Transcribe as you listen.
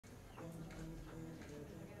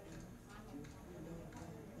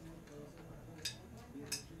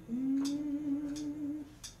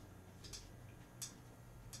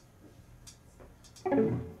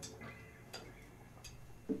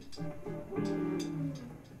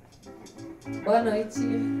Boa noite.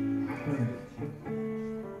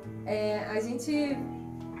 A gente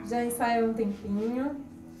já ensaia há um tempinho.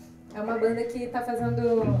 É uma banda que está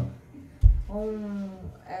fazendo um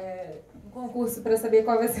concurso para saber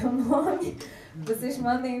qual vai ser o nome. Vocês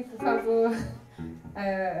mandem, por favor,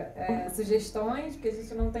 sugestões, porque a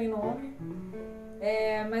gente não tem nome.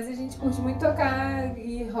 Mas a gente curte muito tocar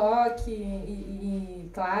e rock e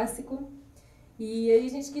clássico. E aí a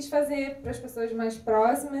gente quis fazer para as pessoas mais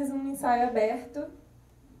próximas um ensaio aberto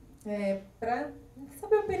para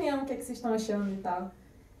saber a opinião, o que, é que vocês estão achando e tal.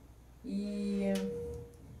 E...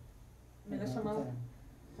 melhor chamar...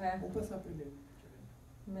 Vamos passar primeiro.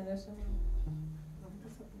 Melhor chamar... Vamos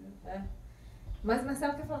passar primeiro. Mas o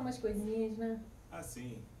Marcelo quer falar umas coisinhas, né? Ah,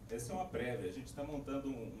 sim. Essa é uma prévia. A gente está montando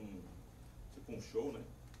tipo um show, né?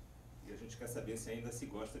 E a gente quer saber se ainda se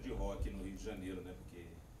gosta de rock no Rio de Janeiro, né? Porque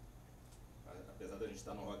apesar da gente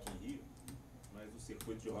estar no Rock in Rio, mas o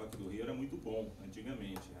circuito de rock do Rio era muito bom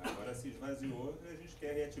antigamente. Agora se esvaziou e a gente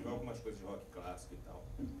quer reativar algumas coisas de rock clássico e tal.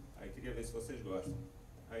 Aí queria ver se vocês gostam.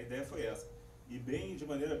 A ideia foi essa. E de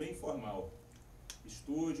maneira bem informal.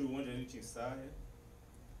 Estúdio, onde a gente ensaia.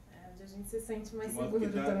 Onde a gente se sente mais de modo seguro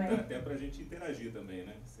que dá também. Até pra gente interagir também,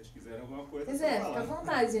 né? Se vocês quiserem alguma coisa, Pois é, fica à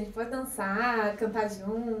vontade, gente. Pode dançar, cantar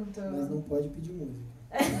junto. Mas não pode pedir música.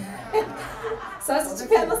 Só se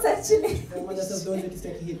tiver no set list. É uma dessas duas aqui que você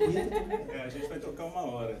quer que repita. a gente vai tocar 1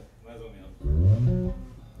 hora, mais ou menos.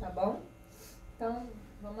 Tá bom? Então,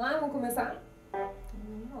 vamos lá? Vamos começar?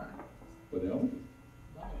 Vamos lá. Podemos?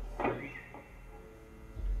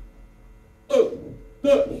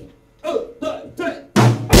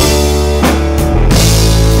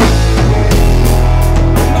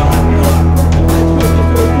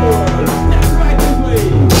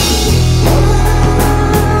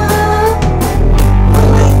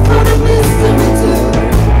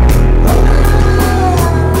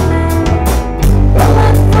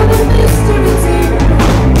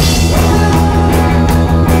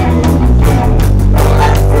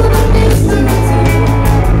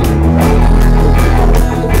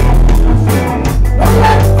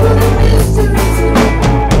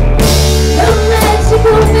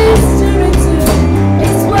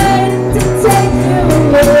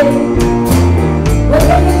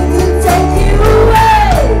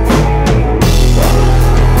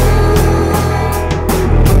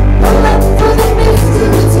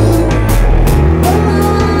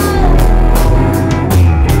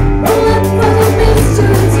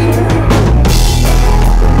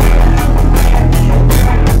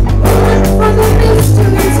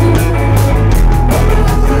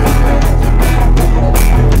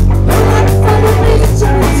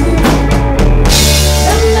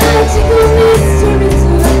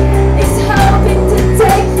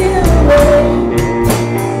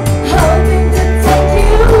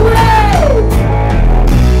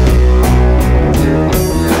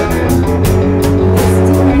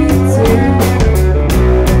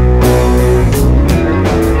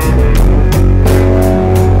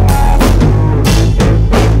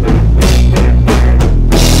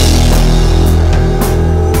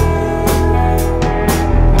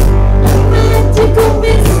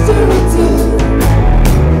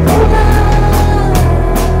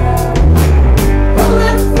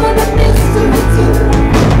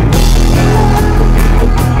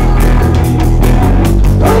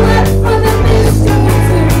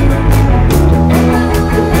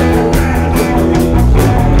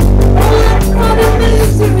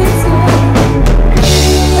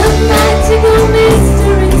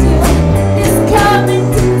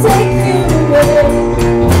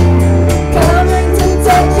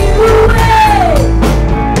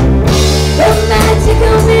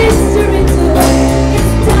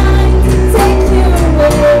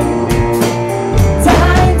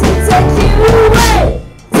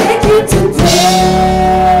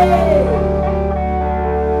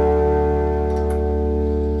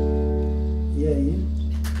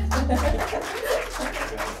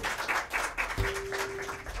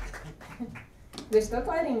 Gostou,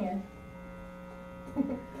 Clarinha?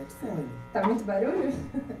 Bota fone. Tá muito barulho?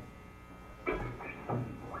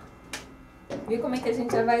 Viu como é que a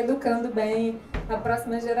gente já vai educando bem a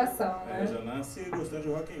próxima geração, né? Já nasce gostando de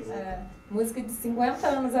rock and roll. Música de 50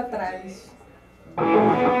 anos atrás.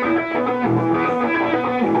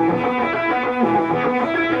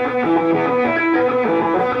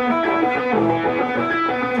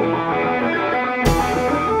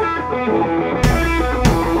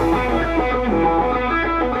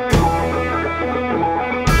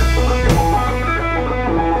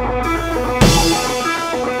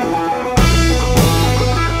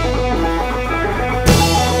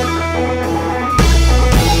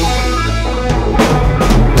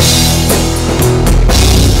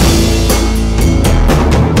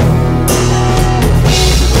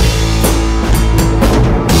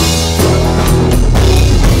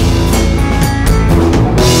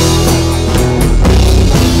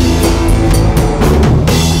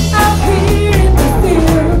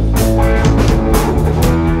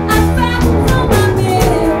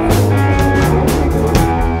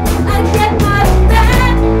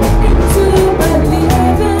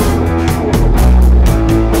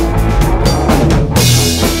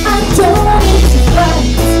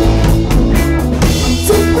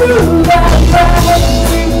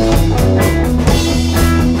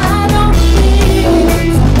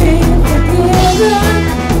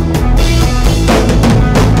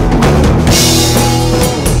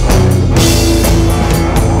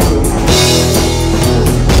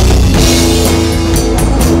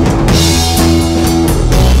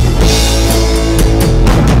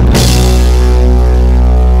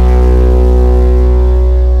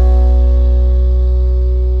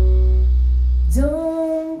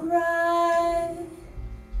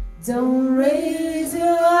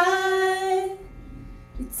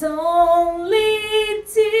 It's only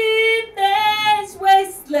teenage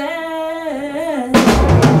wasteland.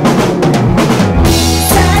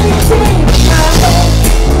 Sanity, my hope.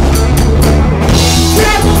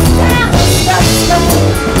 Travels down the slope.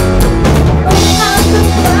 Oh, on the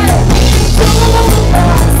fire, don't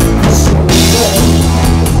lost the shoulder.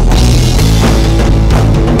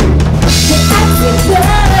 The acting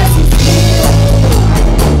does it feel.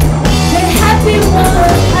 The happy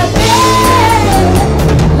one, I bet.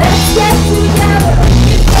 Let's get together,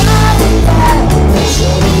 body back the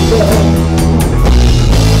shoulder.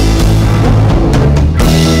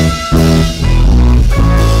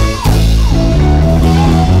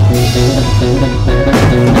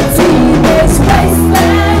 Teenage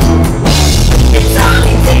wasteland. It's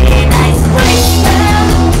only teenage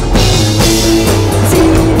wasteland.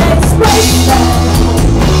 Teenage wasteland.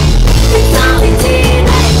 It's only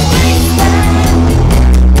teenage wasteland.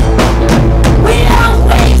 We are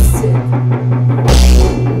wasted.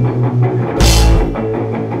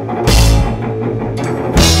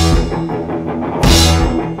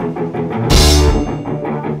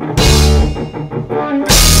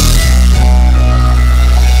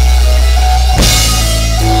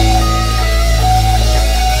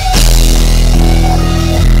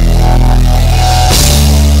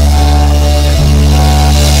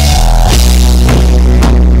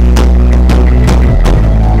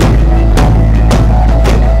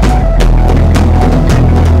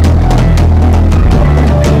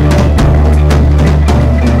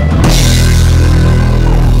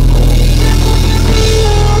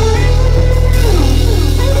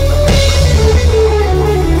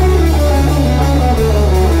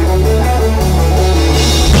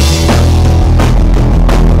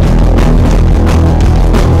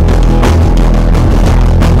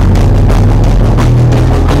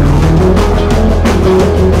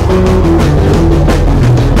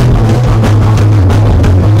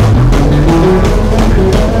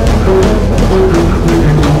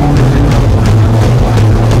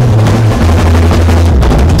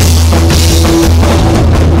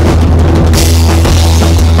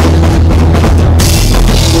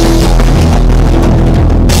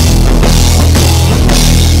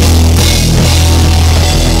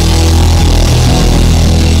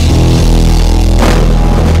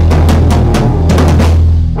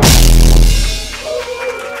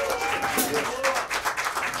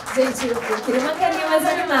 Gente, eu queria uma carinha mais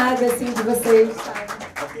animada, assim, de vocês, sabe?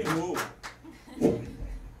 Aperrou.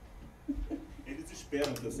 Eles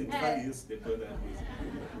esperam que eu sempre fale isso depois da música.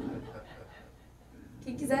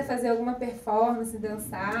 Quem quiser fazer alguma performance,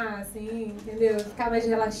 dançar, assim, entendeu? Ficar mais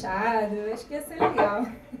relaxado, eu acho que ia ser legal.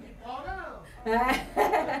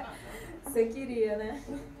 Você queria, né?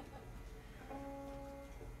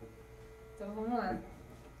 Então vamos lá.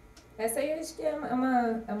 Essa aí eu acho que é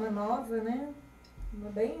uma nova, né? Uma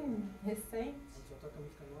bem recente.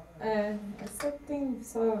 Essa tem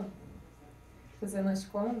só, fazendo as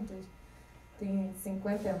contas, tem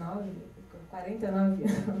 59, 49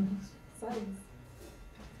 anos. Só isso.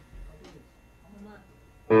 Vamos lá.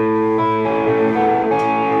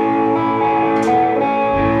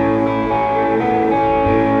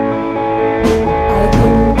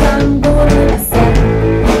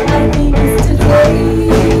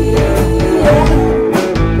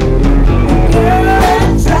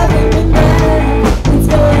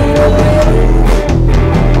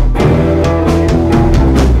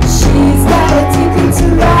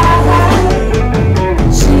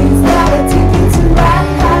 She's got a ticket to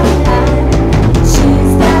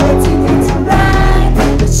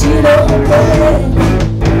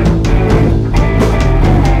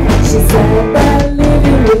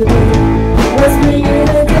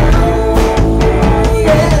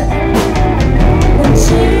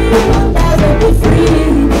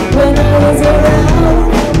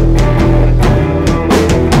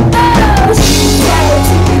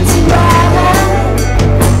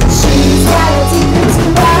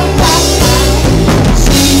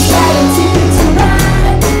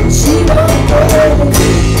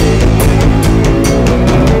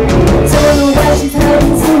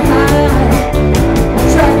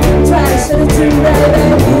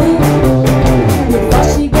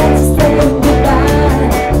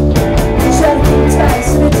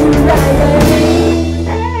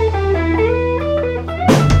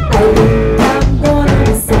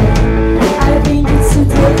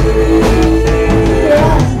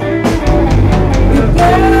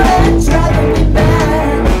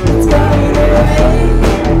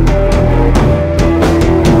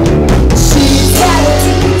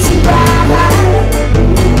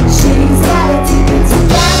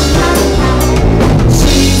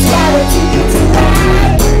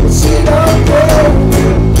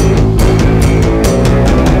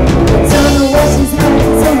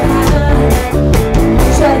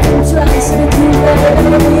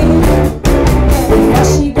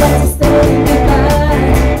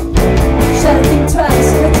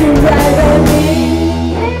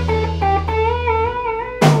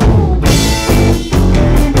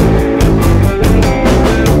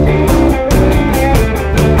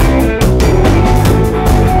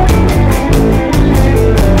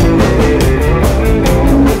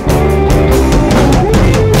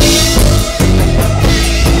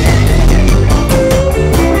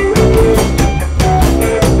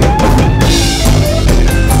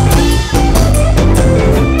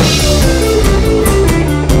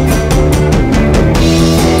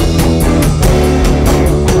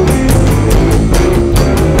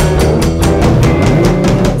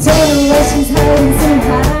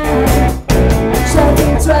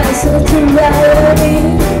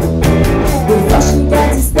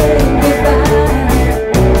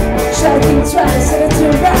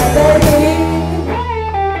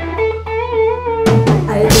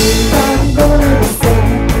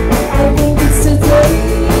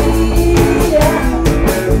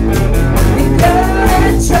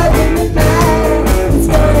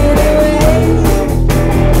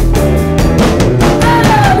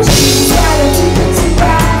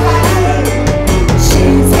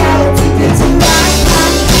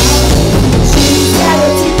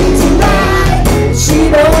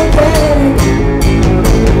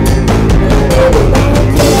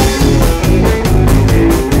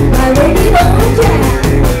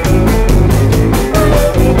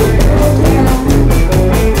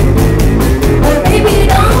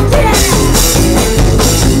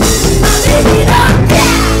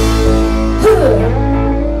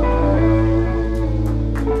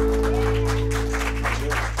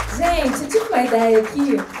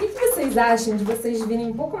aqui, o que vocês acham de vocês virem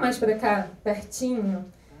um pouco mais pra cá, pertinho,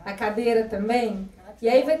 a cadeira também? E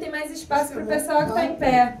aí vai ter mais espaço pro pessoal que tá em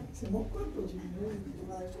pé.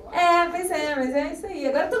 Pois é, mas é isso aí.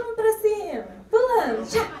 Agora todo mundo pra cima, pulando,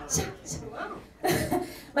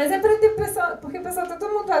 Mas é pra ter pessoal, porque o pessoal tá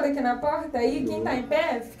todo montado aqui na porta, aí quem tá em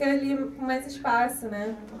pé fica ali com mais espaço,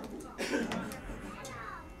 né?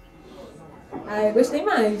 Eu gostei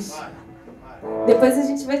mais. Depois a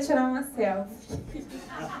gente vai tirar uma selfie.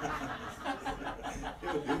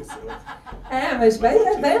 Mas vai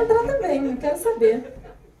entrar também, não quero saber.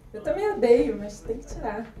 Eu também odeio, mas tem que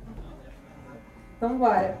tirar. Então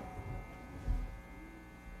bora.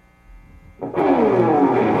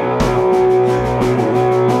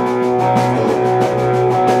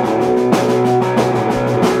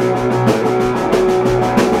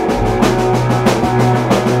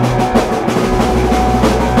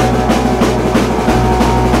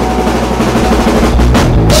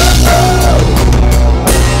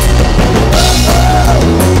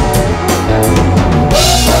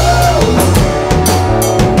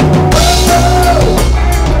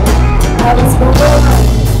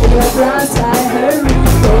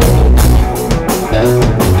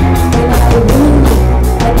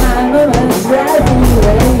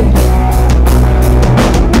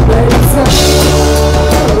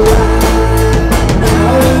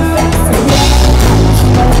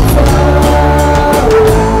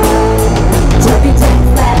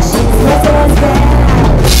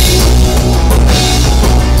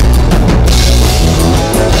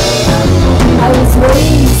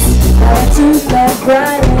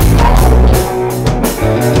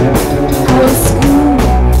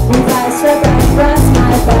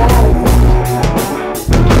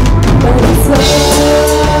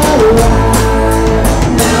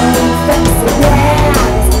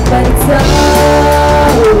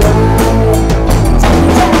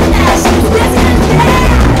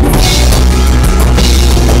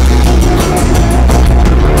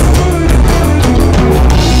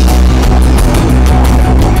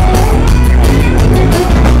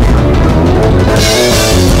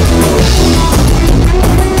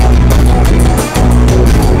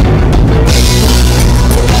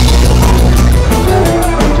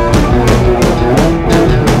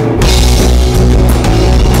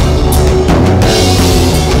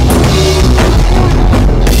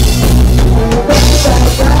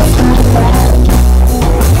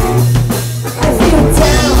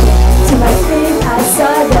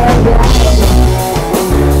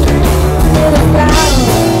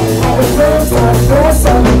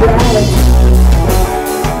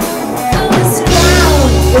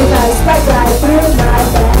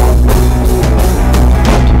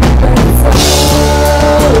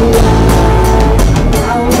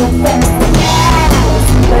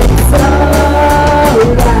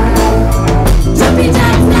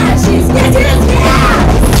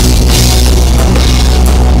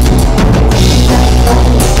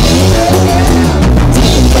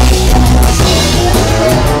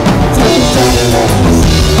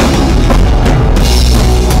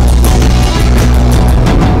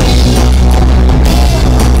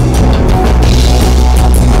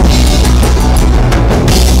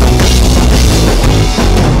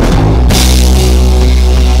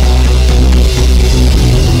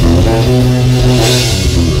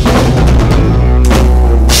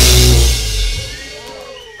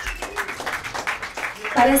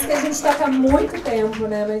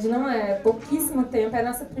 Mas não é, pouquíssimo tempo, é a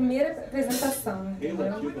nossa primeira apresentação.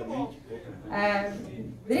 Relativamente pouco.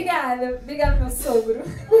 Obrigada, meu sogro.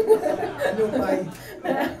 Meu pai.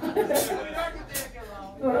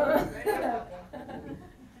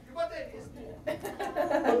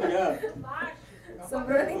 Obrigado.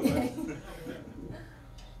 Sobrou ninguém.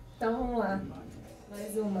 Então vamos lá,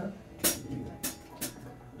 mais uma.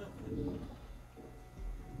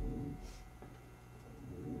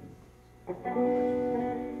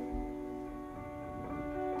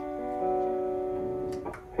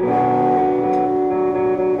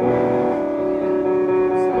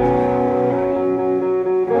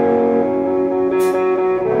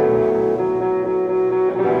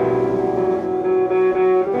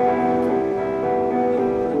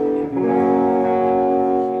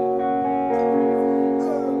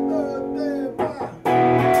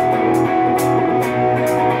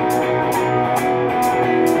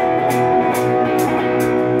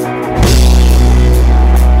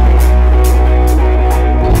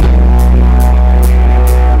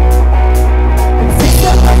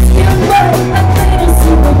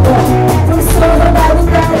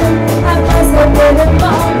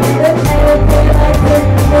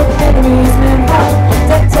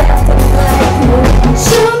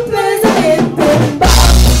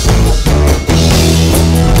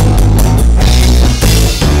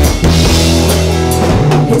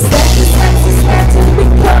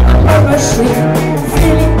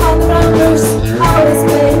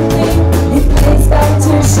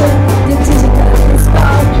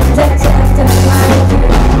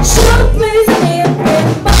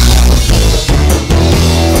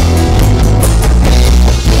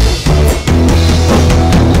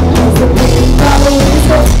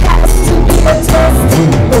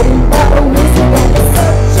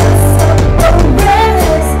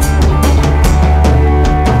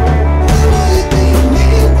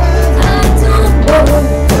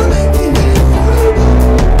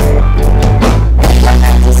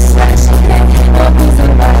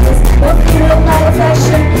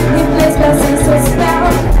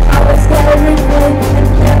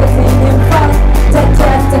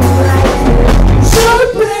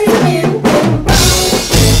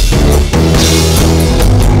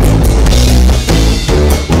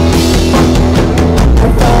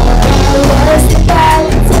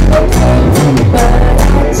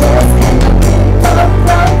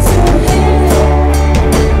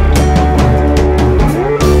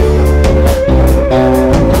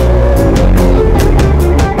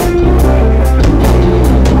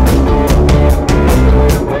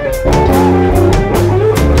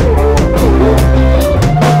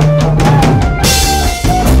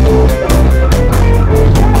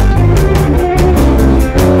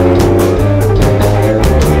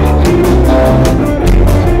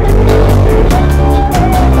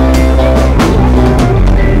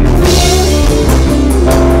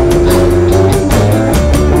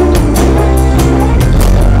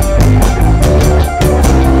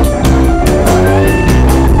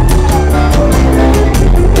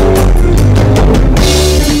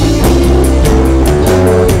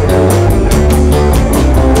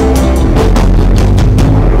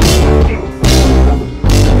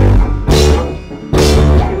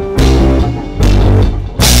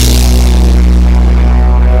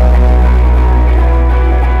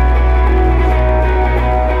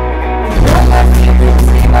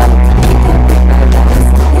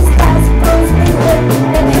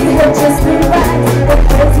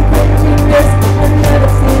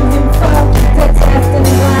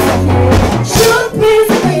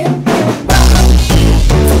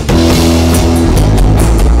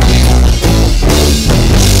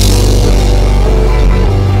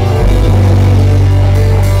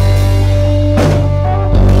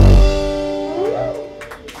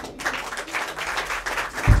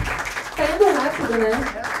 rápido, né?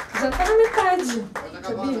 Já tá na metade. Pode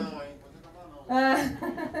acabar sabia? não, hein? Pode acabar não. Ah.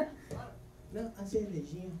 Não, a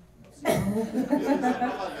cervejinha.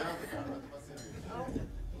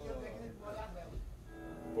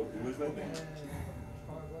 Por duas vai bem.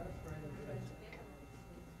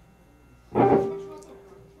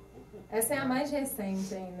 Essa é a mais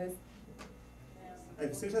recente ainda. Aí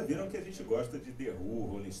vocês já viram que a gente gosta de The Who,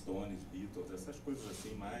 Rolling Stones, Beatles, essas coisas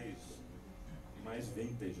assim mais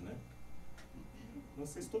vintage, né? Não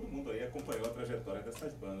sei se todo mundo aí acompanhou a trajetória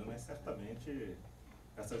dessas bandas, mas certamente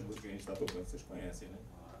essas músicas que a gente está tocando vocês conhecem, né?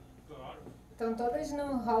 Claro. Estão todas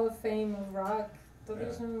no Hall of Fame of Rock,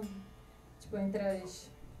 todas no, tipo, entre as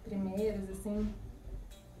primeiras, assim.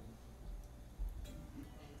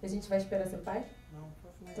 A gente vai esperar seu pai? Não,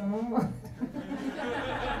 posso não. Então vamos.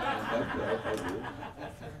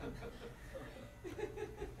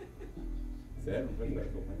 Sério? Não vai esperar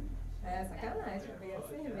seu pai? É, sacanagem, vai pegar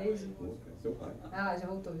cerveja. Seu pai. Ah, já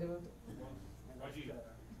voltou, já voltou. Pode ir.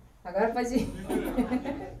 Agora pode ir.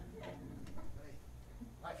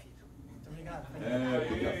 Vai, filho. Muito obrigado.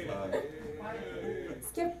 Fica fácil.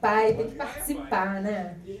 Isso que é pai, tem que participar,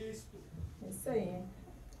 né? Isso aí.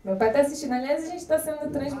 Meu pai tá assistindo, aliás, a gente tá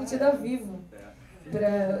sendo transmitido ao vivo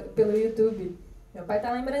pelo YouTube. Meu pai tá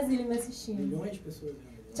lá em Brasília me assistindo. Milhões de pessoas.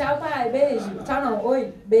 Tchau, pai, beijo. Tchau não,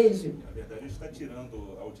 oi, beijo. Na verdade, a gente está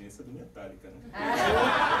tirando a audiência do Metallica, né?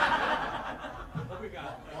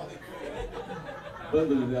 Obrigado.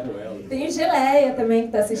 Banda do Zé Ruelo. Tem o Geleia também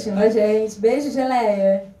que tá assistindo a gente. Beijo,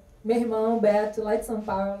 Geleia. Meu irmão, Beto, lá de São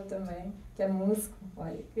Paulo também, que é músico.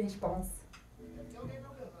 Olha, que responsa.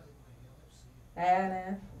 É,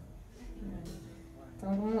 né?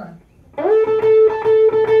 Então vamos lá.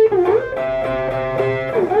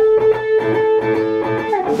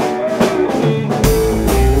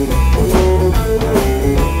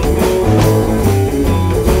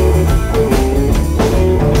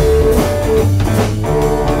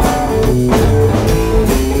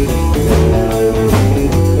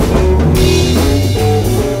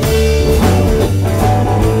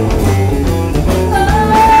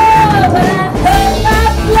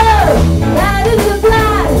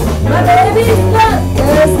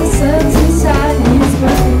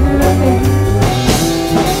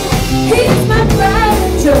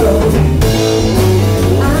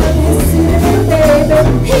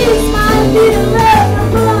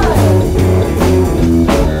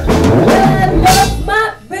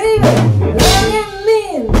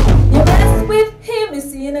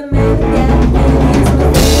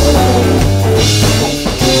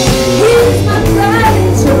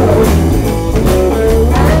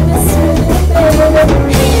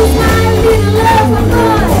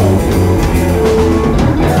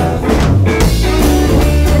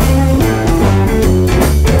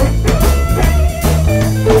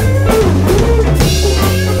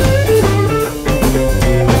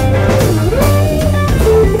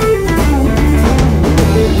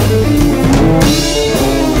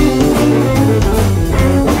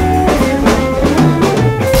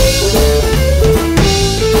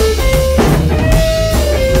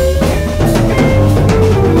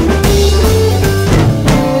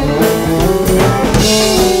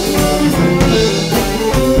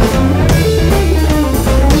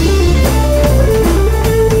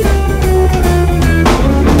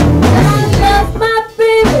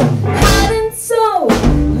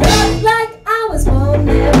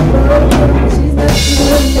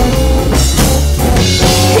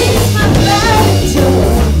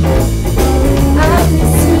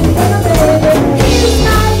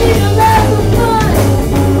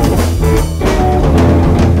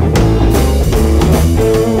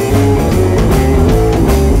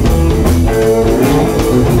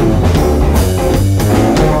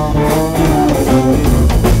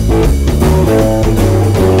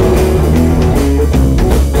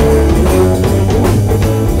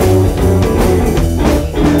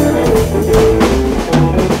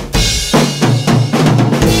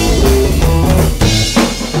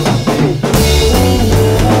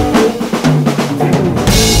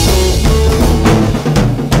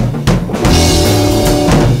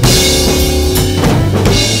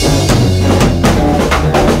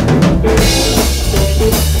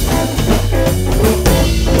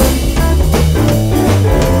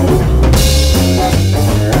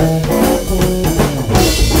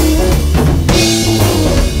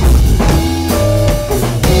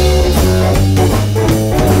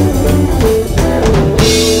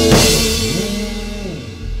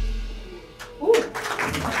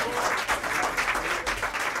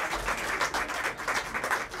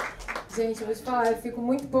 Gente, eu vou te falar, eu fico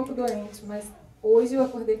muito pouco doente, mas hoje eu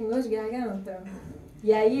acordei com dor de garganta.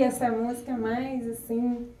 E aí essa música mais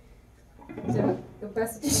assim, eu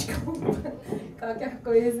peço desculpa, qualquer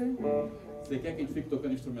coisa. Você quer que a gente fique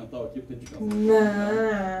tocando instrumental aqui pra descansar?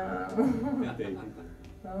 Não. Tentei.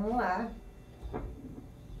 Vamos lá.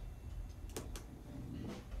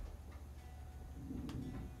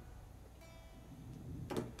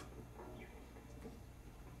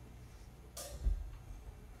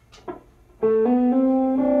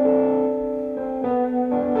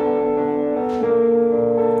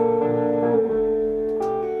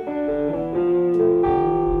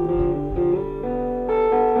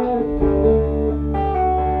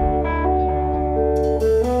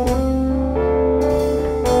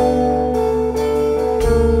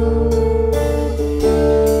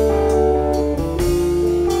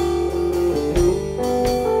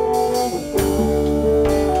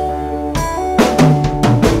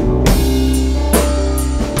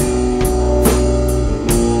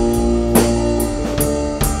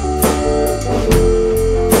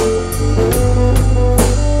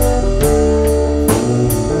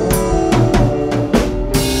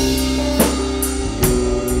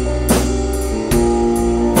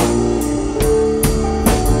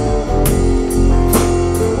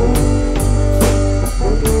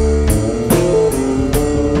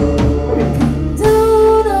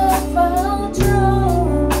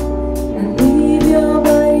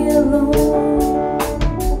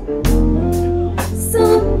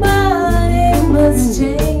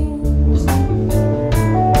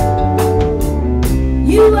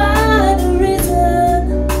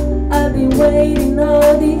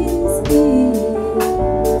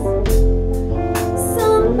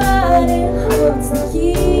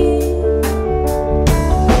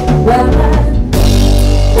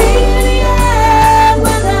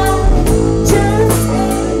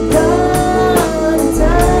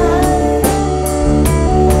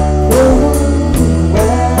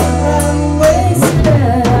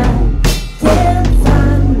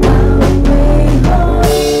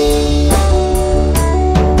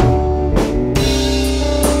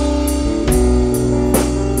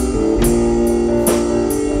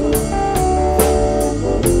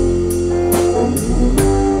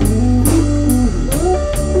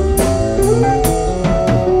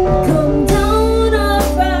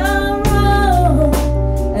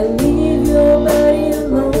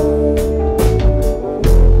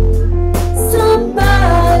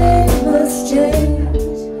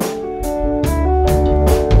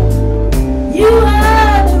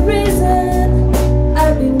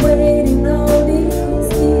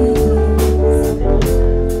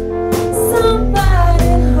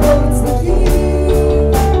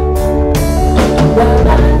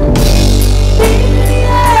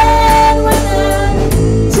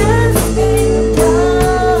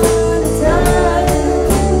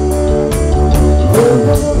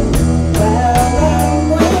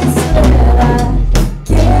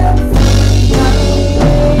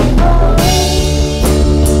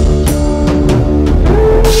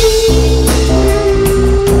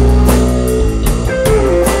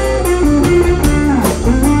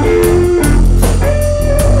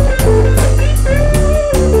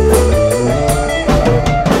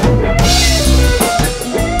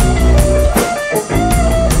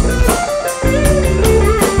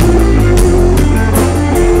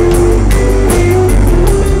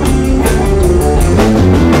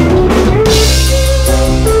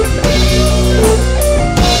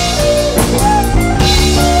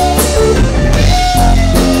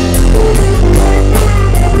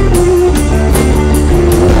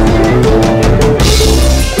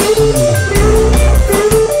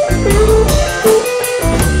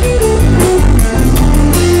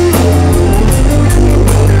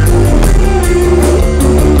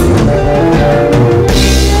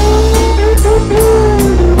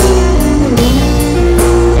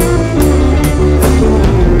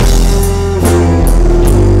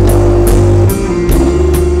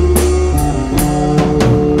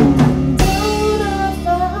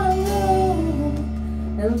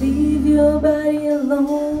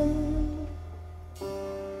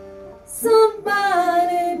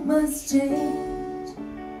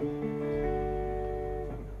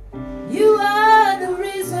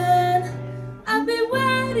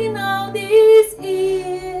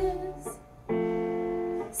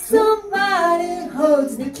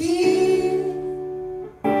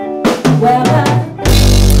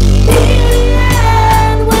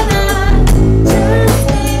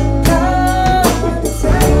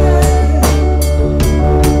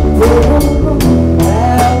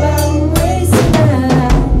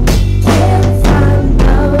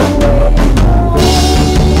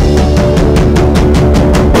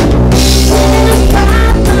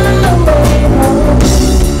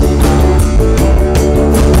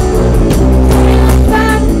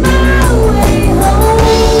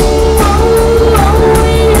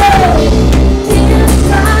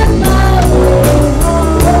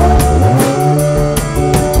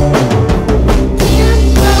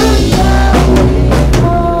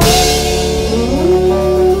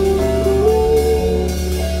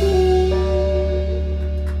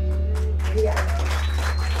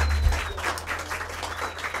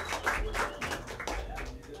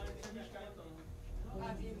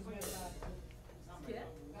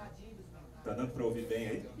 Tá dando pra ouvir bem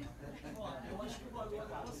aí?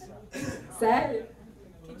 Sério?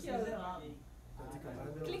 O que houve?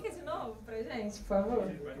 Clica de novo pra gente, por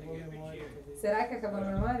favor. Será que acabou a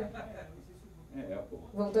memória? Pô.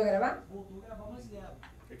 Voltou a gravar?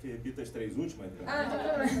 Quer que repita as 3 últimas? Ah, não tem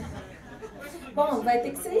problema. Bom, vai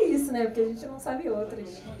ter que ser isso, né? Porque a gente não sabe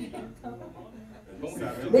outras. Então,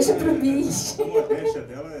 deixa pro bicho. A modéstia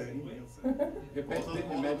dela é imensa. Repete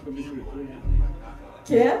sempre médico Mistery.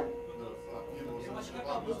 Quê?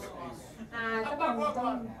 Ah, tá bom.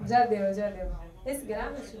 Então, já deu. Esse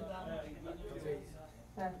grava, tio?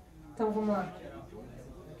 É. Então, vamos lá.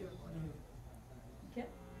 Quê?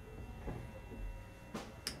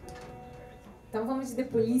 Então, vamos de The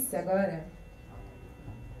Police agora.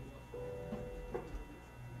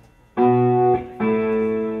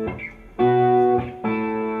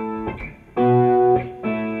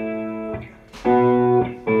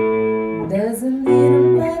 There's a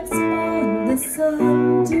little black spot in the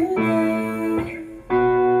sun today.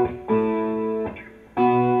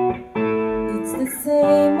 It's the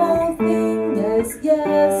same old thing as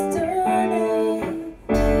yesterday.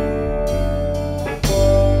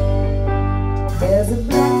 There's a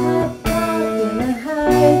black hat in a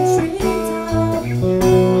high treetop.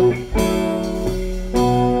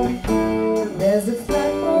 There's a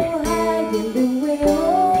flagpole hag in the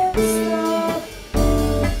willow swamp.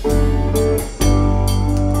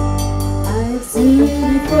 I've seen it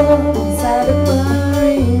before inside a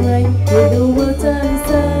pouring rain, with the water in a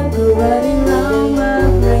circle running round my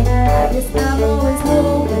brain. I guess I'm always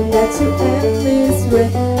hoping that you end this way,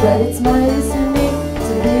 but it's my destiny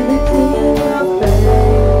to be the king of pain.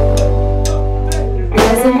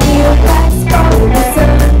 There's a little black spot in the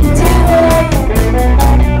sun today.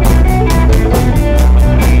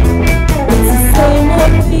 It's the same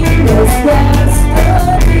old thing as yesterday.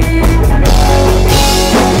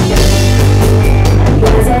 There's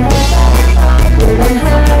a high with a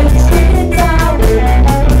high tree top.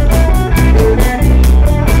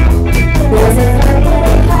 There's a flagpole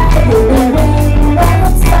high with the wind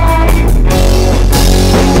won't stop.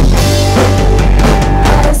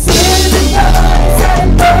 I've seen it before inside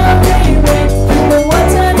a pouring rain, with the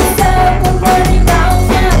water in a circle running round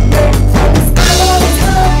my brain. I guess I'm always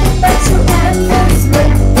hoping that you end this way,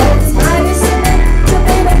 but it's my destiny to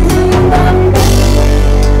be the king of pain.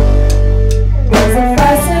 There's a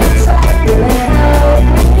faster track with a high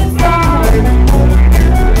fall.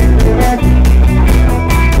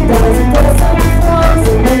 There's a dozen falls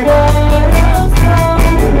in the waterfall.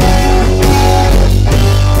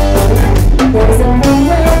 There's a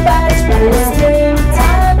moonwheel badge by the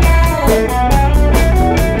springtime light.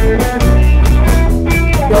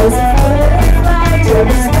 There's a butterfly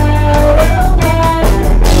just out of white.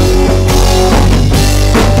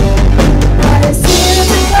 I've seen it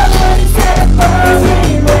before inside a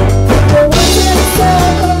pouring rain, with the water in a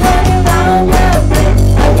circle running round my brain.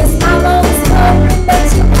 I guess I'm always hoping that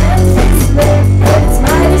you end this way, but it's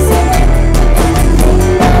my destiny to be the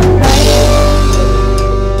king of pain.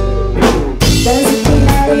 There's a king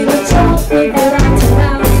in a trophy that I turn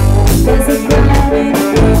out. There's a blind in a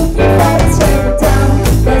roof before it's traveled down.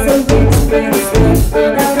 There's a rich man asleep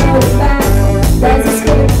and I know it back. There's a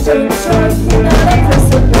scripture in short, you're not a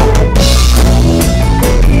crystal ball.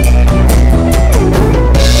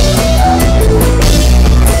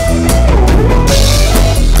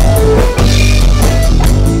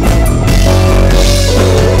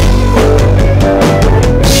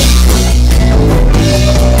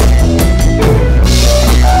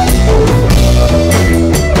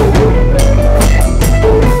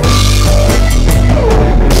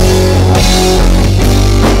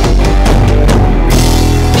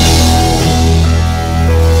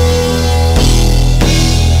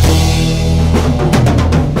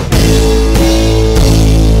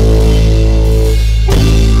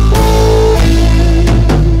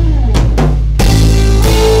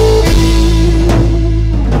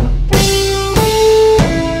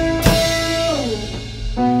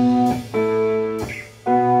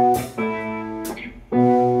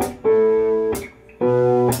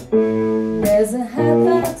 There's a hat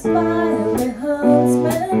that's by on the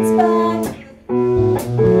huntsman's back.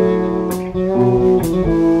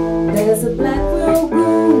 There's a black will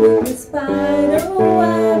blue with a spider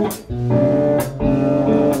web.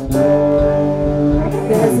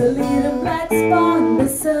 There's a little black spot in the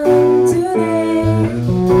sun today.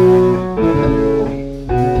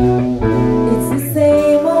 It's the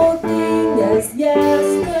same old thing as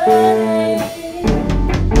yesterday.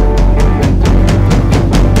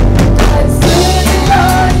 I've seen it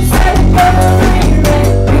before inside a pouring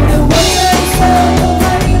rain, with the water in a circle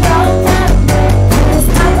running round my brain. I guess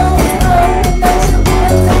I'm always hoping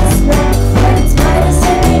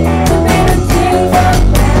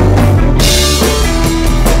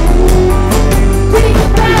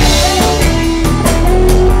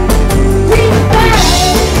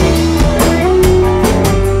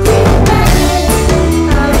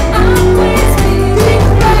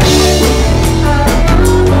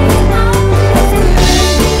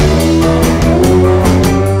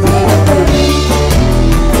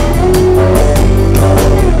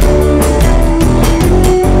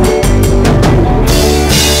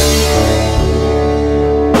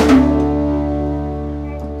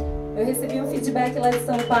lá de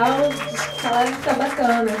São Paulo, falaram que tá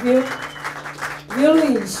bacana, viu? Viu,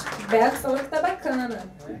 Luiz? O Beto falou que tá bacana.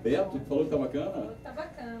 O Beto falou que tá bacana? Falou que tá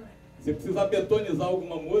bacana. Se precisar betonizar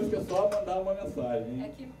alguma música, é só mandar uma mensagem. É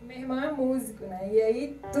que meu irmão é músico, né? E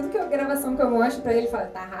aí, tudo que é gravação que eu mostro pra ele, fala,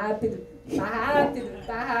 tá rápido, tá rápido,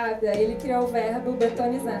 tá rápido. Aí ele criou o verbo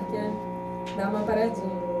betonizar, que é dar uma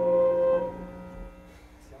paradinha.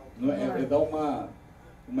 Não, é dar uma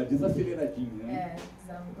desaceleradinha, né? É,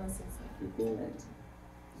 dá uma consciência. Ficou...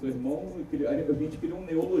 Seu irmão, a gente criou um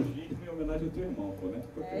neologismo em homenagem ao teu irmão, pô, né?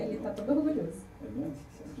 É, ele tá todo orgulhoso. É mesmo?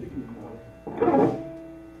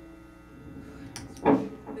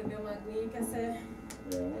 Beber uma aguinha que essa é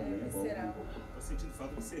visceral. Tô sentindo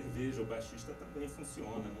falta de cerveja, o baixista também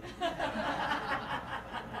funciona, né?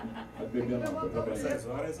 Vai beber não, tô trabalhando. Essas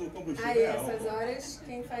horas o combustível Aí, é álcool. essas horas,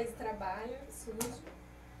 quem faz trabalho, sujo.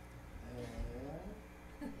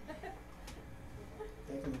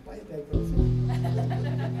 Pega meu pai e pega pra você.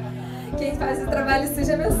 Quem faz o trabalho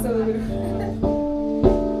sujo é meu sogro.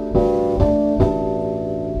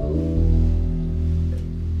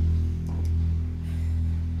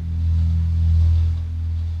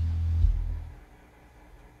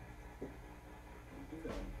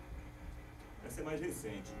 Essa é mais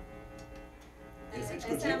recente. Recente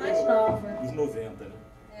que eu Essa é a digo, mais nova. dos 90, né?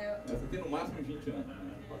 Essa tem no máximo 20 anos.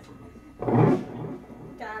 Né?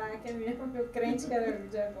 Caraca, é mesmo, meu crente que era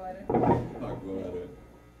de agora. Agora.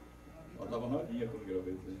 Ela tava novinha quando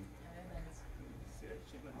gravei isso aí. É verdade.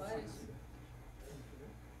 Certinho, né? Bora.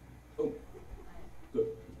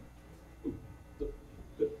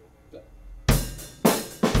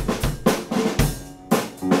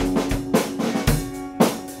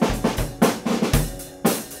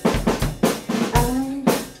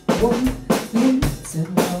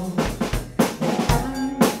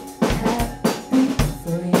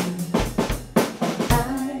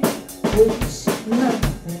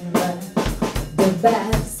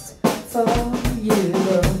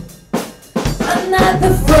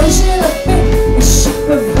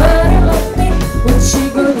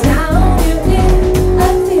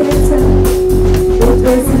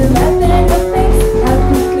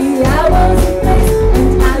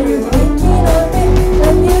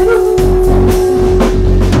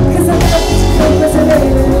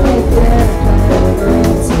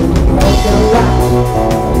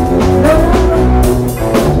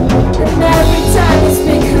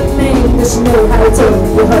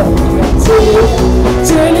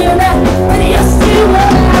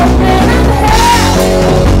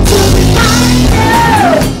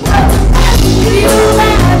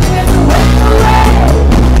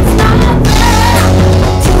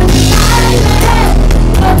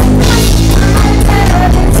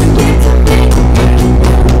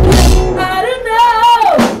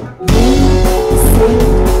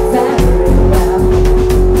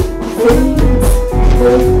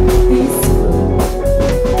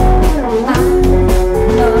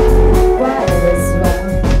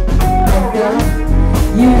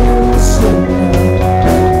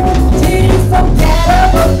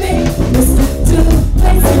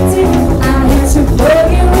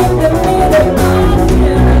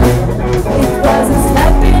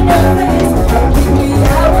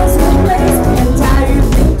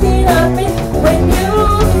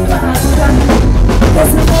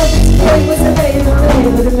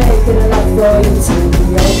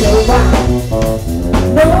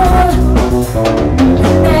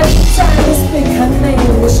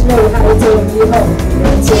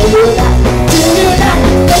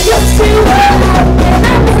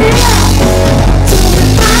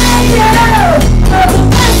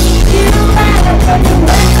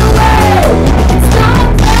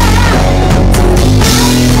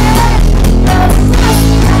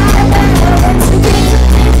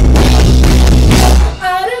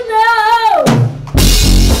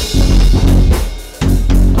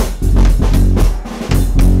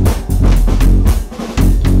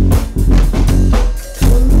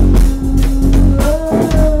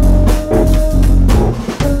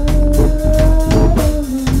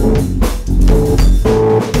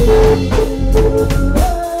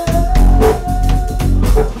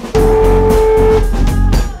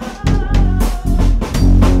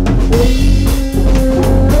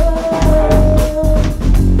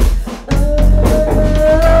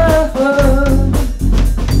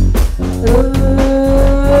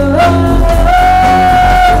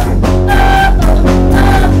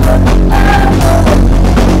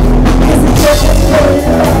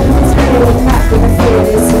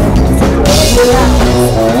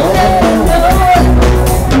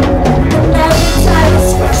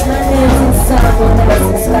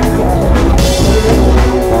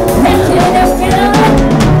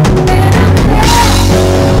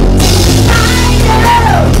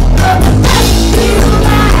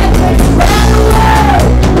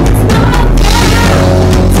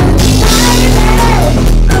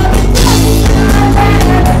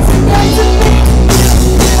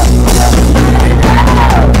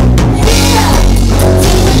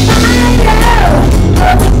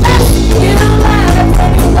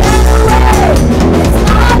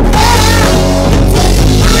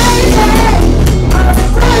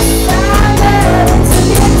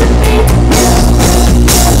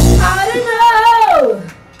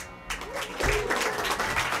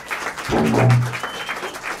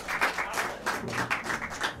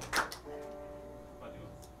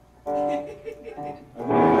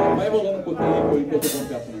 Vai rolando um pouquinho aí enquanto eu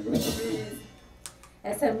confesso o negócio.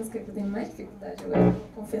 Essa é a música que eu tenho mais dificuldade agora, vou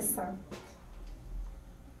confessar.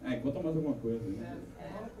 Conta mais alguma coisa. Né?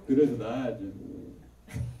 Curiosidade.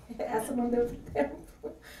 Essa não deu tempo.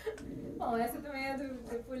 Bom, essa também é do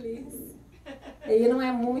The Police. E não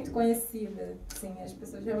é muito conhecida. Assim, as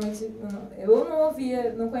pessoas realmente... eu não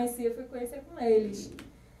ouvia, não conhecia, fui conhecer com eles.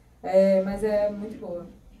 Mas é muito boa.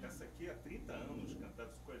 Essa aqui há 30 anos cantava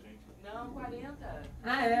isso com a gente. Não, 40.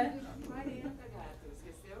 Ah, é? 40, gato.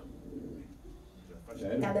 Esqueceu?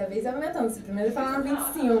 Sério? Cada vez aumentando. Se primeiro ele falava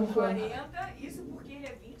 25. 40, isso porque ele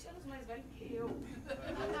é 20 anos mais velho que eu.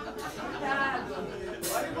 Cuidado.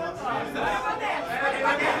 Olha o complexo.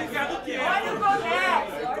 Olha o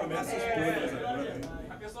complexo. Aí começa os podres agora. Hein?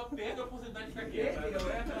 A pessoa perde a oportunidade de ficar quieta.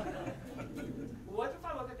 O outro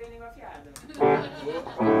falou que eu tenho língua afiada.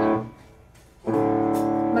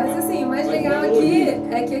 Mas assim, o mais legal aqui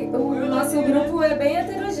é que o nosso grupo é bem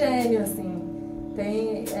heterogêneo, assim.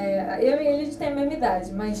 Tem, eu e ele a gente tem a mesma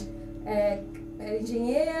idade, mas é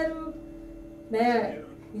engenheiro, né?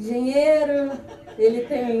 Engenheiro, ele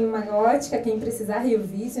tem uma ótica, quem precisar, Rio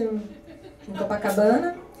Vision, em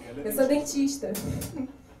Copacabana. Eu sou dentista.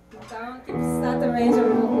 Então, quem precisar também de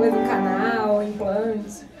alguma coisa, canal,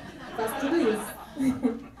 implante, faço tudo isso.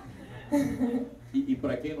 E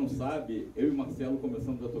pra quem não sabe, eu e Marcelo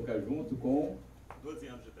começamos a tocar junto com... 12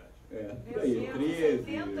 anos de idade. Por Meu aí, Deus, 13.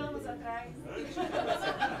 70 anos atrás.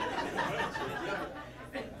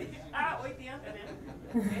 80, né?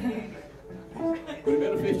 O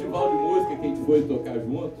primeiro festival de música que a gente foi tocar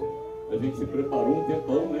junto, a gente se preparou um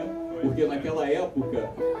tempão, né? Porque naquela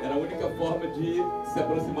época era a única forma de se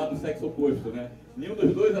aproximar do sexo oposto, né? Nenhum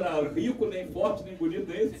dos dois era rico, nem forte, nem bonito,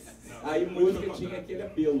 nem isso. Aí música tinha aquele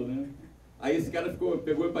apelo, né? Aí esse cara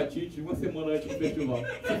pegou hepatite uma semana antes do festival.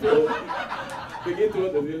 Peguei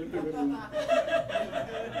todas, ele não pegou nenhuma.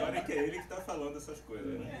 Agora é que é ele que tá falando essas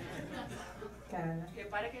coisas, né? Cara.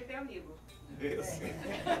 Repara que ele tem amigo. Isso.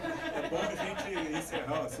 É bom a gente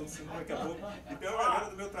encerrar o assunto, senão daqui a pouco. E tem uma galera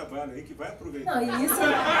do meu trabalho aí que vai aproveitar. Não, e isso...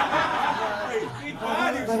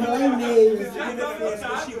 Vários. Vai rolar e-mail.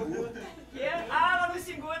 Ela não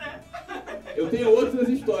xingou, né? Eu tenho outras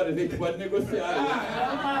histórias, a gente pode negociar. Né?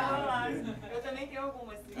 Vamos lá. Eu também tenho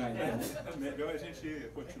algumas. É melhor a gente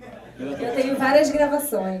continuar. Eu tenho várias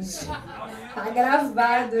gravações. Tá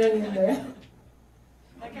gravado ainda.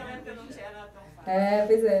 Naquela época não tinha nada tão fácil.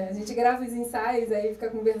 Pois é. A gente grava os ensaios, aí fica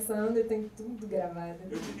conversando e tem tudo gravado.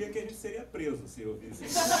 Eu diria que a gente seria preso se eu ouvisse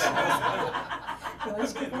isso. Eu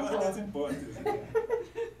acho que eu não Melhor das vou. hipóteses.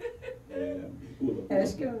 Pula. Eu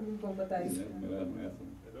acho que eu não vou botar isso. Melhor não é essa.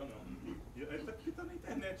 Melhor não. E ele tá aqui, tá na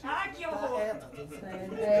internet. Ah, que horror! Tá tudo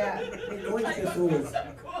certo. É. Milhões de pessoas.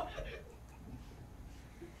 Ainda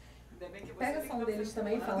bem que você Pega tem som que deles observar.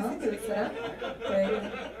 também falando, será? Pega.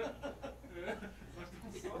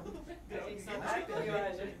 A gente só vai com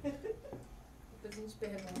viagem. Depois a gente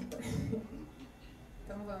pergunta.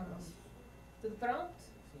 Então vamos. Tudo pronto?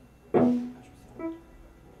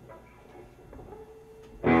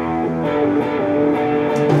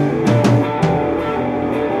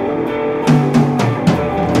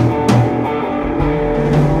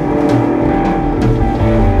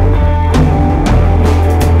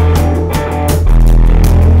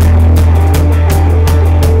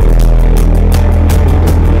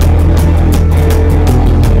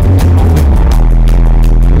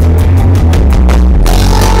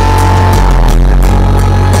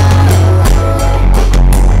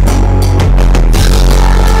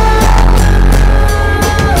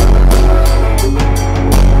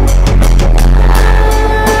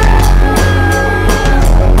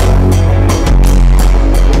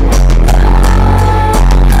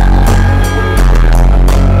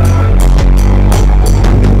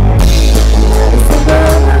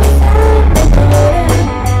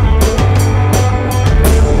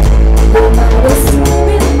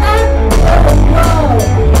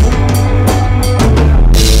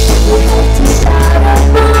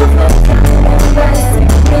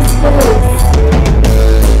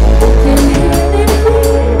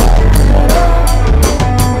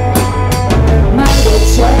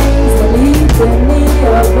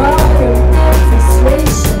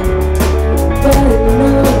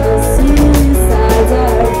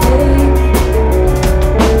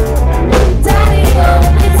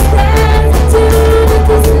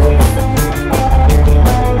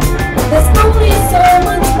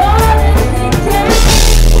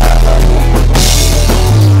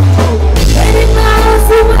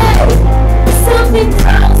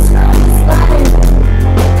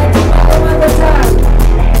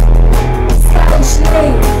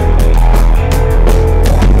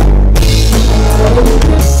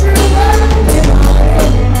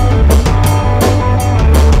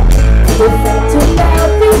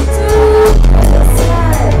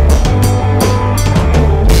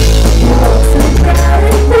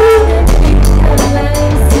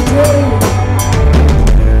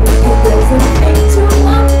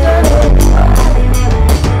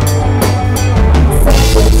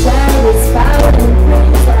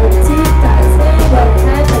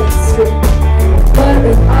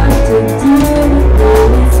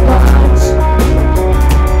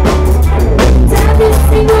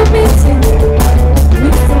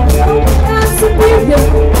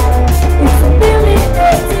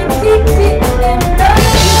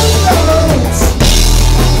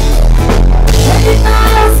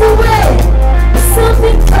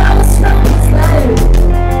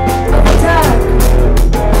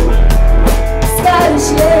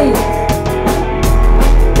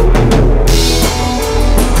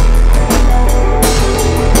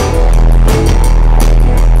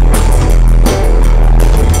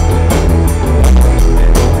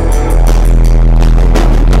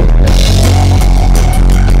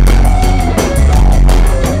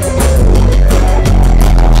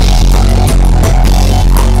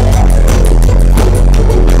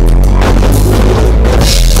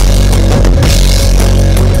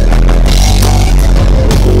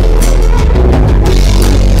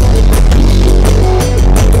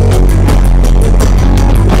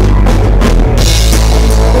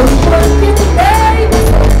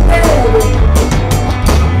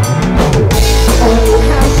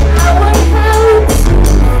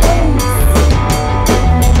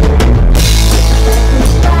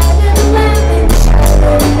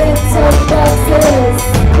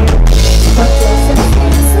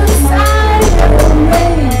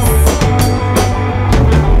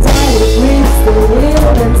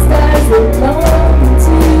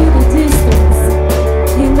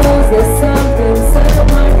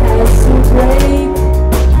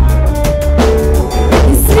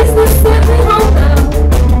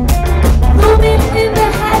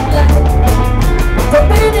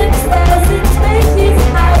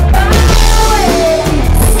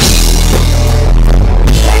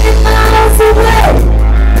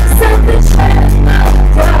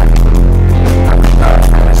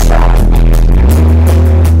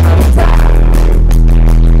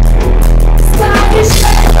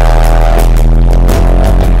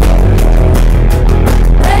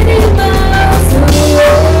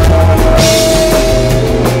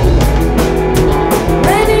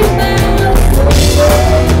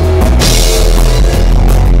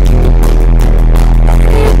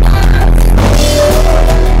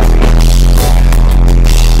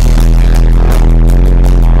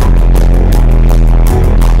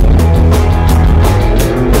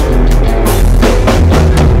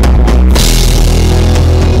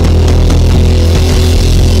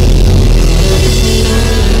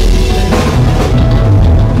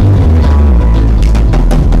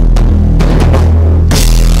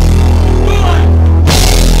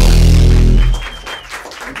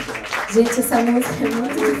 Gente, essa música é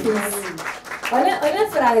muito difícil. Olha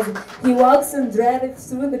a frase. He walks undreaded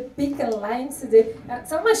through the picket lines.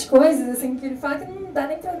 São umas coisas assim que ele fala que não dá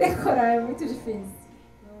nem pra decorar, é muito difícil.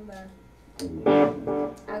 Não dá.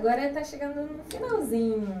 Agora tá chegando no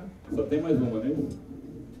finalzinho. Só tem mais uma, né?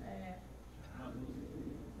 É.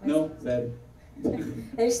 Não, sério.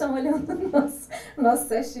 Eles estão olhando o nosso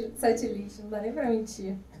set list, não dá nem pra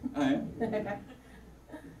mentir. Ah,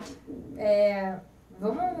 É,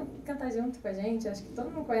 vamos cantar junto com a gente? Acho que todo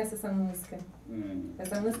mundo conhece essa música.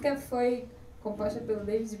 Essa música foi composta pelo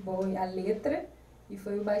David Bowie, a letra, e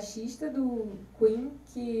foi o baixista do Queen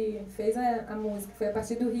que fez a música. Foi a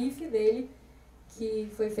partir do riff dele que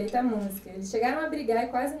foi feita a música. Eles chegaram a brigar e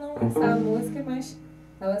quase não lançaram a música, mas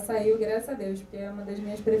ela saiu, graças a Deus, porque é uma das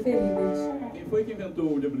minhas preferidas. Quem foi que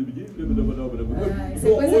inventou o isso é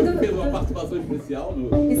João coisa Moura do... fez uma participação especial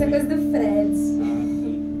do... Isso é coisa do Fred.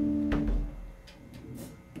 sim.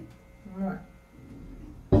 Vamos lá.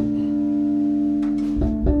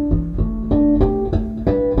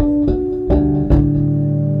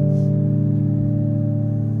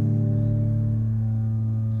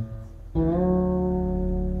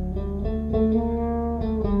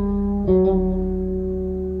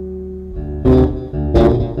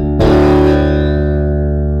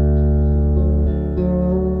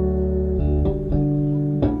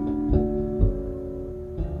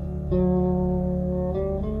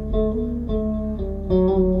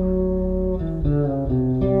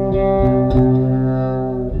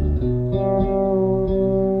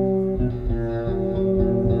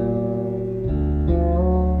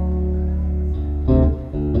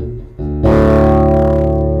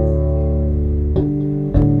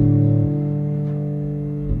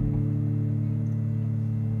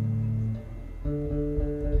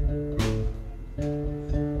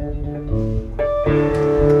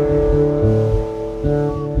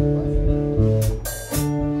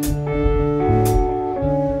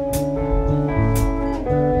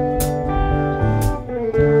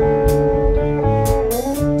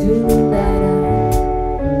 Give love.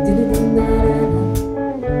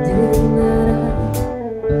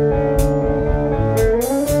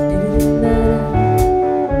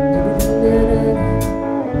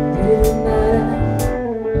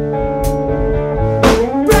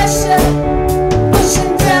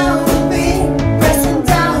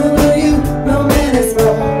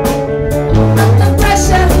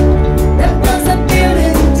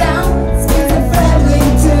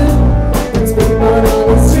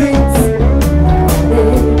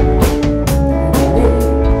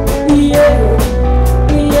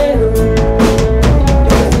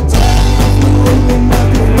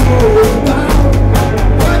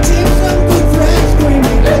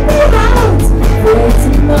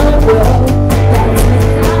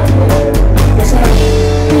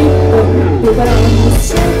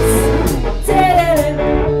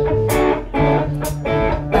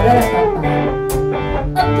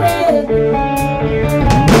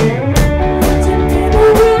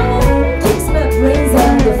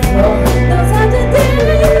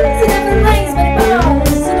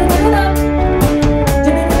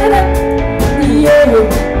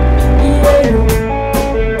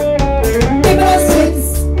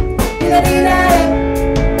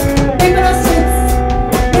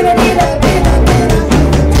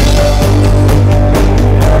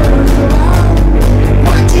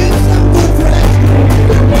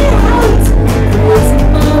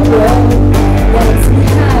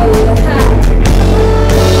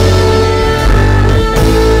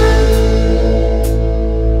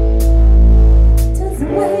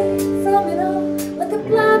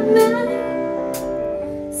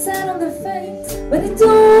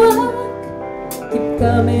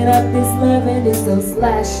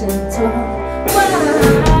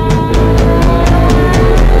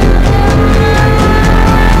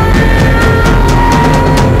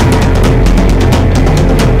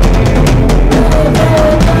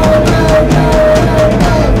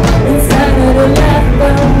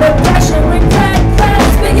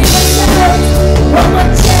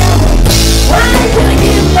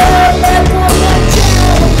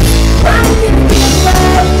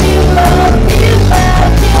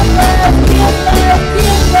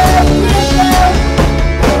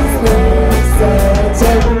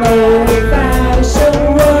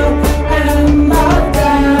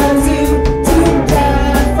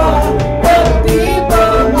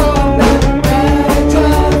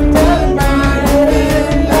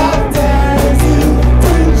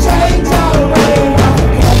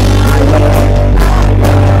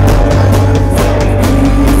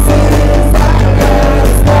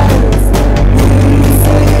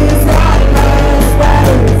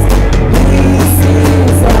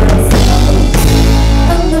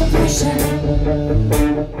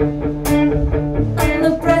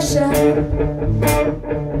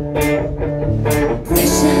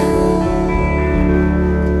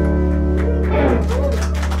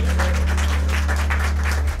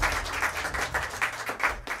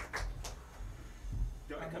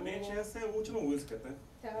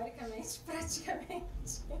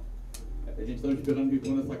 Exatamente. A gente estava esperando que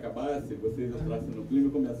quando isso acabasse, vocês entrassem no clima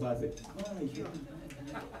e começassem.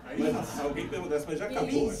 Aí alguém perguntasse, mas já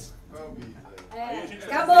acabou.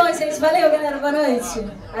 Acabou, gente. Valeu, galera. Boa noite.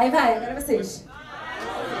 Aí vai, agora vocês.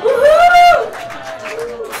 Uhul!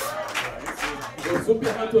 Foi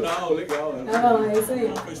super natural, legal. Tá bom, é isso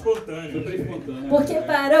aí. Foi espontâneo. Super espontâneo. Por que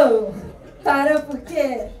parou? Parou por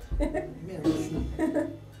quê?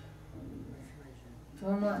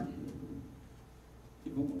 Vamos lá. E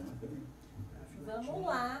vamos lá. Vamos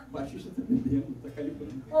lá. O baixista tá bebendo, tá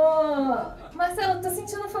calibrando. Ô, Marcelo, tô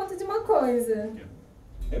sentindo falta de uma coisa.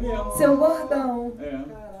 É mesmo. Seu bordão. É.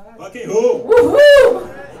 Rock and roll! Uhul!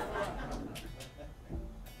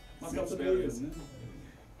 Marcelo tá bebendo, né?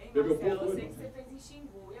 Hein, Bebeu Marcelo, pouco eu hoje? sei que você fez em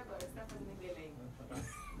Xingu. E agora? Você tá fazendo em Belém?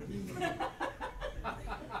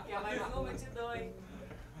 Que é mais uma, te dou, hein?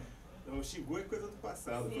 Não, o Xingu é coisa do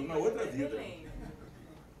passado, foi Sim, uma mas outra é vida. Belém.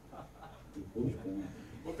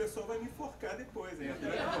 O pessoal vai me enforcar depois, hein?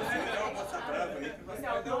 Atrás de você, é uma moça brava aí. que vai- Você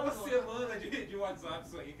é o Deu uma dono? semana de WhatsApp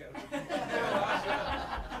isso aí, cara.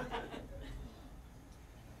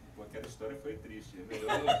 Pô, aquela história foi triste. É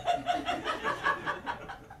melhor não.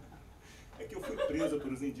 É que eu fui preso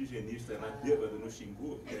pelos indigenistas na bêbada, no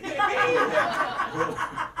Xingu. E aí,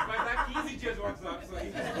 Vai dar 15 dias de WhatsApp isso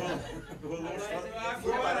aí. rolou um choque.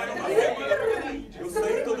 Fui Agora, parar numa agora, bêbada. Eu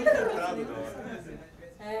saí todo encantado na hora.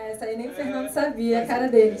 É, essa aí nem o Fernando sabia, a cara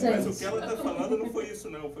dele, Mas o que gente. ela tá falando não foi isso,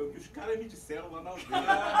 não. Foi o que os caras me disseram lá na aldeia.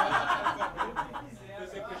 Foi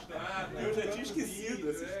sequestrado. Eu já tinha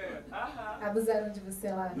esquecido essa história. Abusaram de você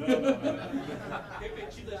lá. Não.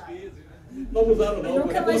 Repetidas vezes, né? Não abusaram, não. Nunca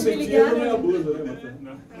porque mais me consentido ligaram. não é abuso, né, Marcelo?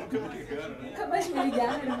 Não, nunca me ligaram, né? Nunca mais me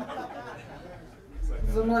ligaram.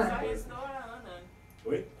 Vamos Só lá. restou a Ana.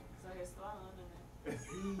 Oi? Só restou a Ana, né?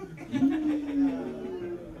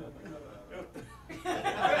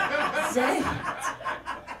 Gente,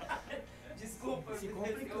 Desculpa, Se eu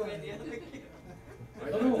complicando. veneno aqui.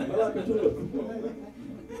 Não, vai lá, continua.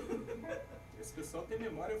 Esse pessoal tem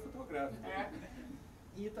memória fotográfica.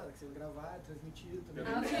 E tá sendo gravado, transmitido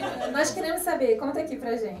também. nós queremos saber, conta aqui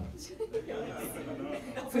pra gente.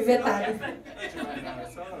 Fui vetada. Não, é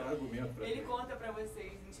só argumento pra Ele mim. conta pra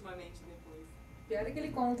vocês intimamente depois. Pior é que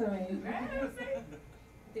ele conta mesmo. Eu sei.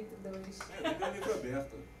 Tem dois. Me deu um livro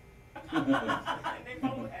aberto. Nem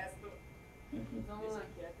falo o resto. Vamos lá. Deixa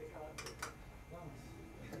quieto aquela coisa.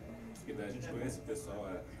 E daí a gente conhece o pessoal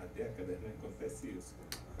há décadas, né? Acontece isso.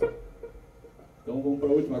 Então vamos para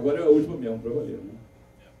a última. Agora é a última mesmo, para valer, né?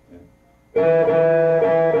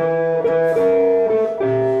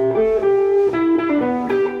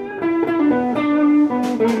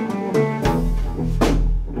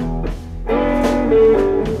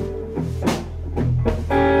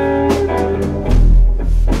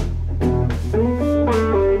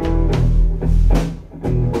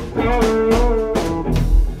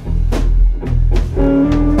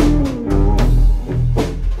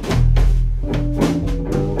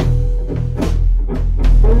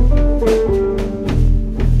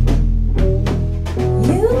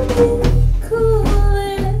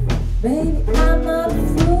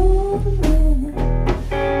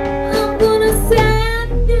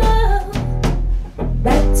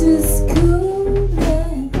 Back to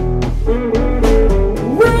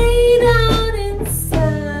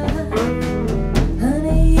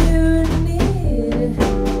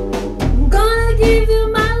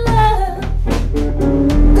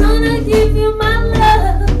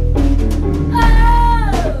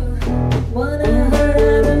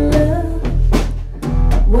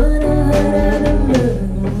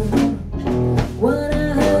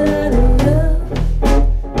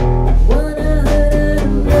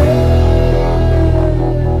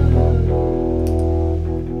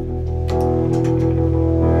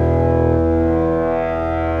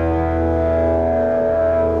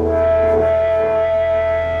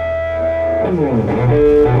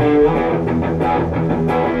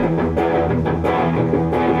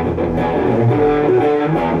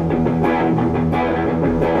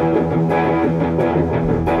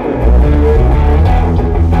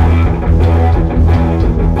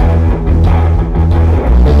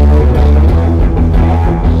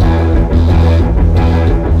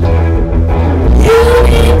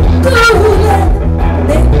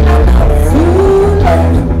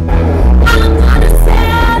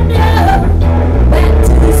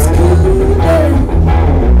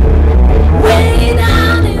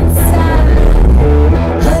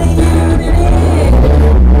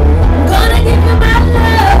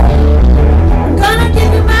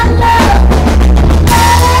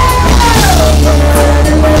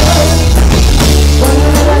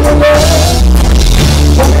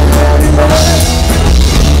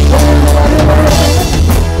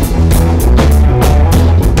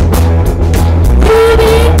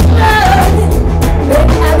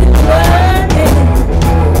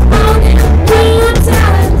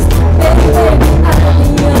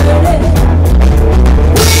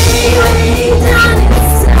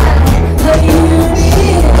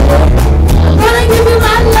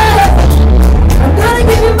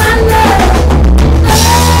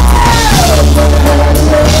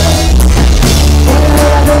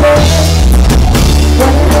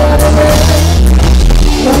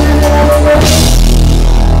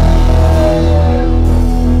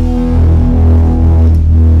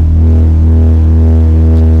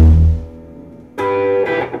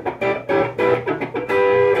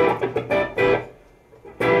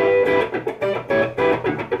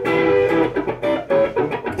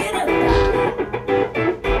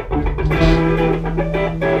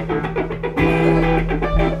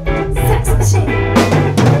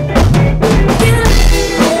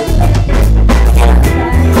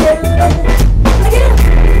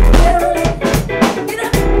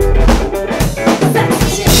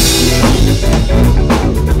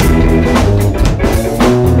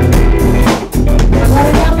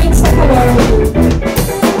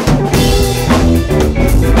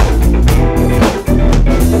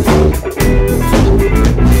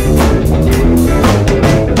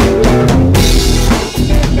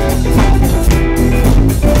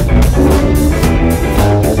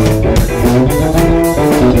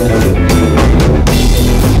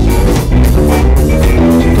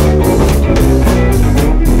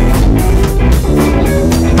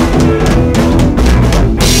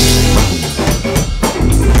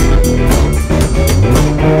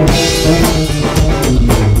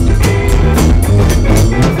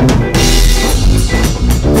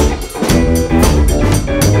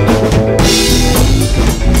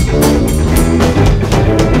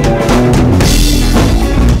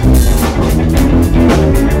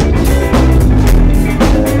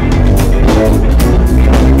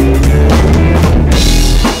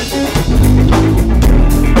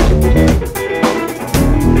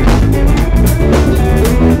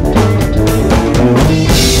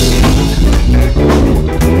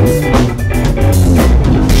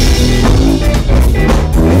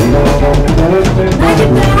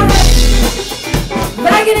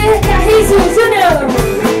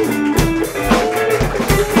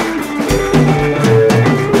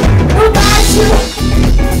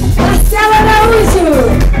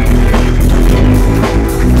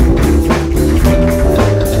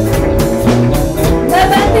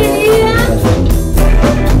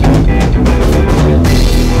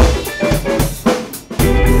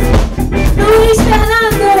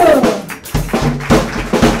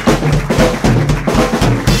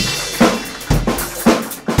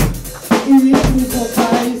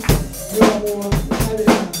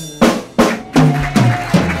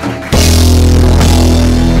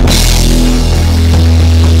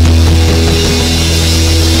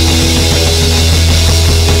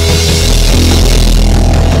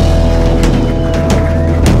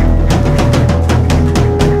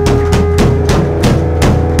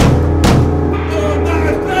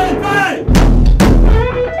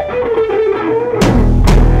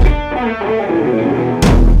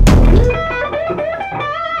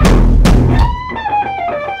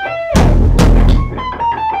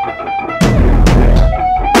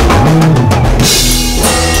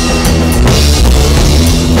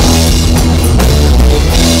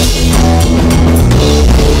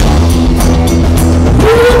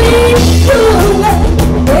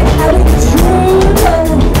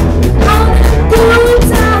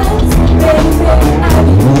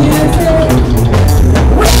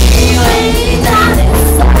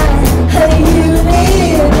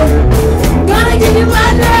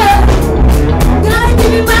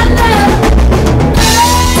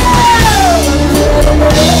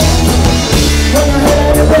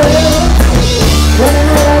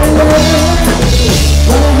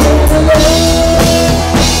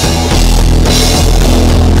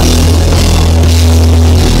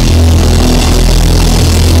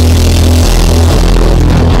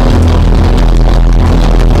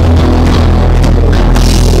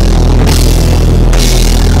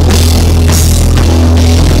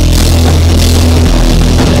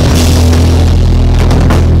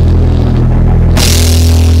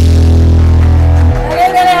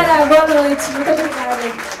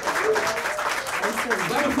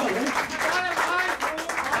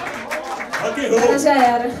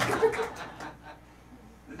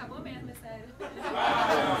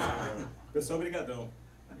Pessoal, brigadão.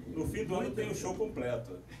 No fim do ano tem o show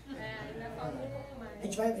completo. Ainda falta um pouco mais. A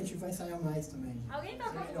gente vai ensaiar mais também. Alguém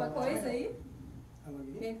toca alguma coisa aí?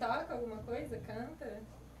 Alguém? Quem toca alguma coisa? Canta?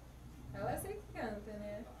 Ela sei que canta,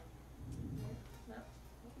 né? Não? Não.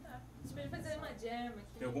 A gente pode fazer uma jam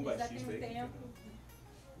aqui. Tem algum já baixista tem um aí? tempo.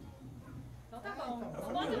 Então tá bom.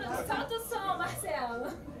 então. Solta o som, Marcelo.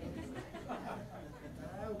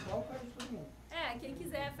 O palco é de todo mundo. Quem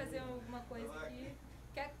quiser fazer alguma coisa aqui.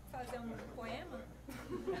 Quer fazer um poema?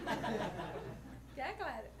 Quer,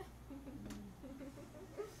 Clara?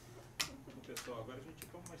 Pessoal, agora a gente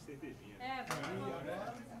toma umas cervejinhas.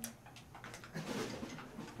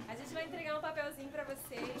 A gente vai entregar um papelzinho pra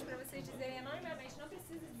vocês dizerem anonimamente, não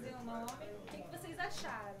precisa dizer o nome, o que vocês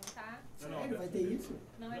acharam, tá? Sério? Vai ter isso?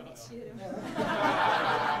 Não é mentira.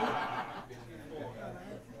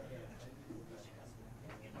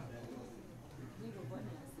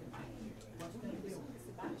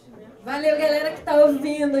 Valeu, galera que tá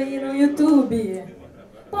ouvindo aí no YouTube.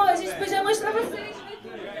 Pô, a gente podia mostrar vocês no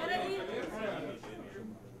YouTube, peraí.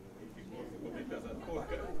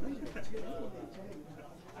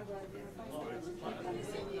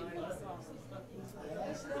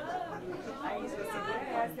 Aí você segura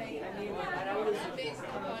essa, hein, amigo? Araújo.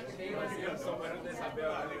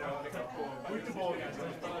 Muito bom, né?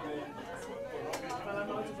 Parabéns. Falar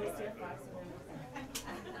mal de você é fácil, né?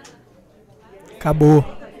 Acabou.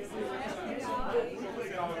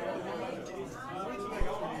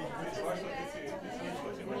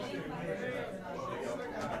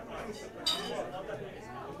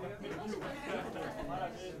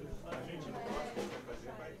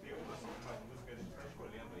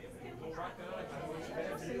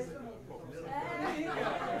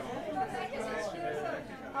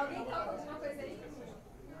 Alguém toca alguma coisa aí?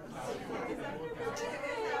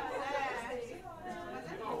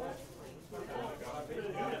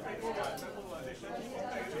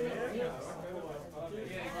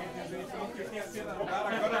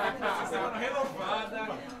 Agora semana renovada,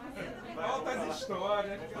 altas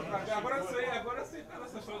histórias. Agora eu sei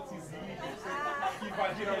essa história de Cizinho, que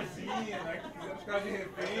invadiram a usina, que fizeram os caras de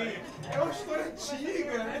refém. É uma história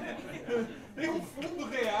antiga, né? Tem um fundo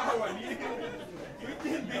real ali. Tô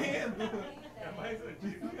entendendo. É mais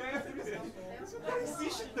antigo. Você não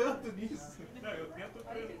insiste tanto nisso. Não, eu tento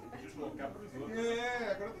deslocar para os outros.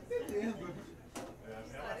 Agora eu tô entendendo. Ela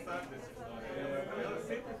sabe dessa história. Ela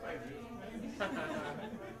sempre faz isso.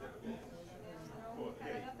 Pô, e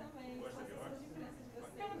aí? Gosta de rock?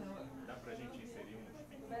 Dá pra gente inserir uns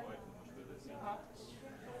Pink Floyd, umas coisas assim? Legal.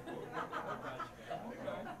 No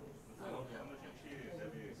final do ano a gente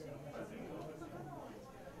deve fazer um outro assim.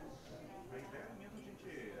 A ideia é mesmo a gente,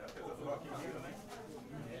 apesar do Rock in Rio, né?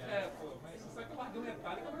 Mas você sabe que eu larguei o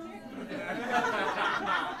Metallica pra mim.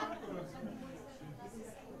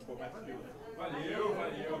 Pô, mas valeu, né? Valeu.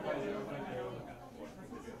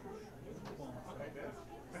 A ideia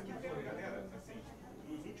é que, galera, assim,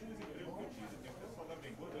 dos últimos empregos que eu tive, tem o pessoal da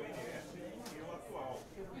Bengô, do ONS e o atual.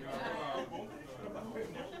 O bom que trabalho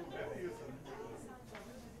no nosso lugar é isso.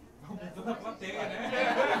 Aumentando a plateia, né?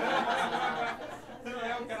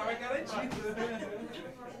 O cara vai garantido.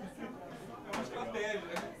 É uma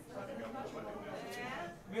estratégia.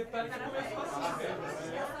 Metallica começou assim, velho.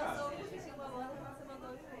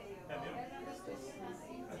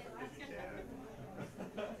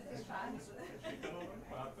 Fica no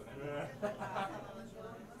mato, né?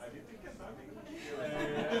 Ali tem que andar bem contigo.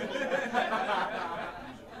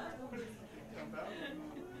 Cantar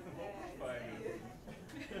bom pai mesmo.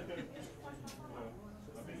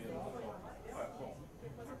 Beleza. Bom,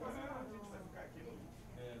 agora a gente vai ficar aqui no...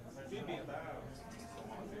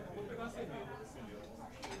 Vou pegar uma cerveja.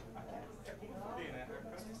 É como eu falei, né? É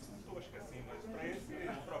tosca assim, mas pra esse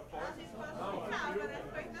propósito...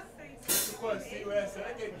 Ficou assim, será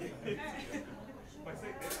que é gay? Mas a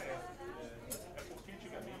ideia é essa. É porque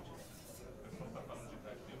antigamente, o pessoal está falando de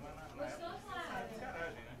idade mesmo, mas na época de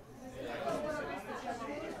garagem, né?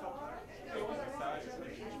 Tem uns ensaios, a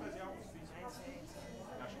gente fazia algo assim.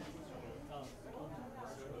 Acho que funcionou.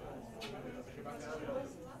 Achei bacana.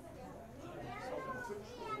 Só que você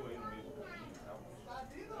estourou aí no meio do caminho e tal.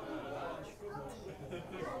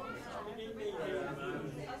 Ninguém entendeu.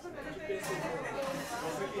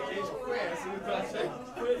 Você que conhece, não tá achando?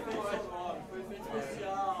 Foi feito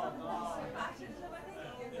especial, tal.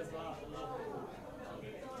 Exato.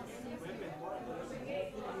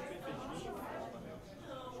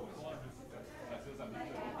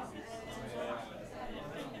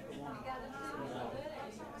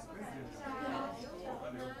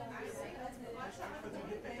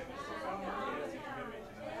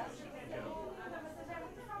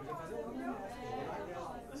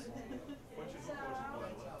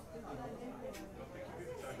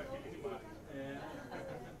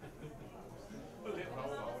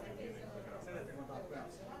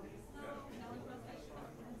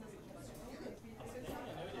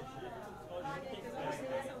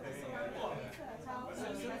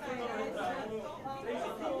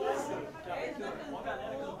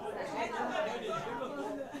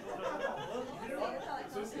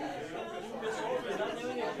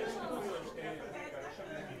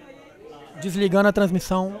 desligando a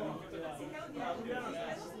transmissão